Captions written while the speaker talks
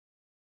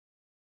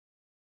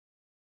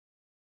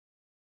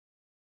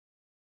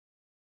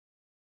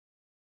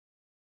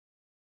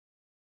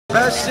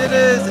Best shit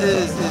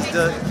is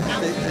to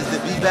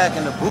be back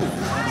in the booth.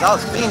 Cause I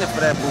was fiending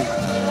for that booth.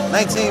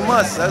 19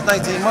 months. That was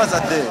 19 months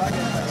I did.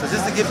 So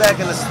just to get back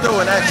in the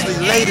store and actually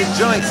lay the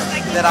joints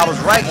that I was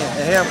writing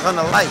and hear them come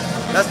to life.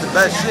 That's the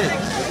best shit.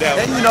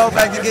 And you know,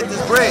 back to get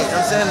this bread.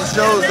 I'm saying the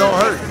shows don't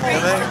hurt.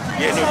 You know what I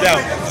mean? Yeah, no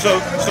doubt. So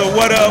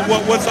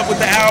what's up with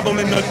the album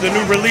and the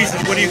new releases?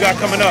 What do you got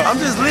coming up? I'm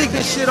just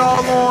leaking shit all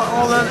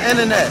on the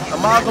internet.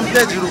 Amalgam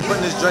Digital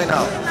putting this joint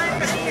out.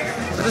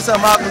 So this is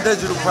Amalgam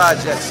Digital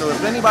project. So if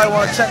anybody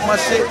want to check my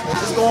shit,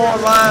 just go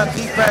online,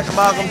 Peedi Crakk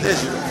Amalgam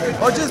Digital.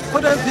 Or just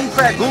put in Peedi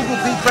Crakk, Google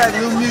Peedi Crakk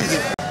new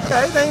music.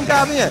 Okay, everything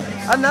got me in.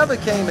 I never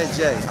came at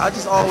Jay. I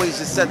just always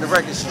just set the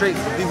record straight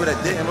for people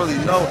that didn't really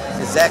know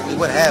exactly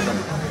what happened.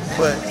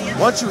 But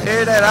once you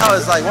air that out,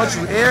 it's like once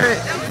you air it,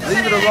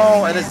 leave it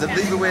alone and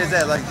leave it where it's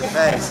at, like the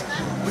past.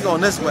 We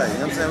going this way, you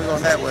know what I'm saying? We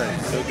going that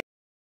way.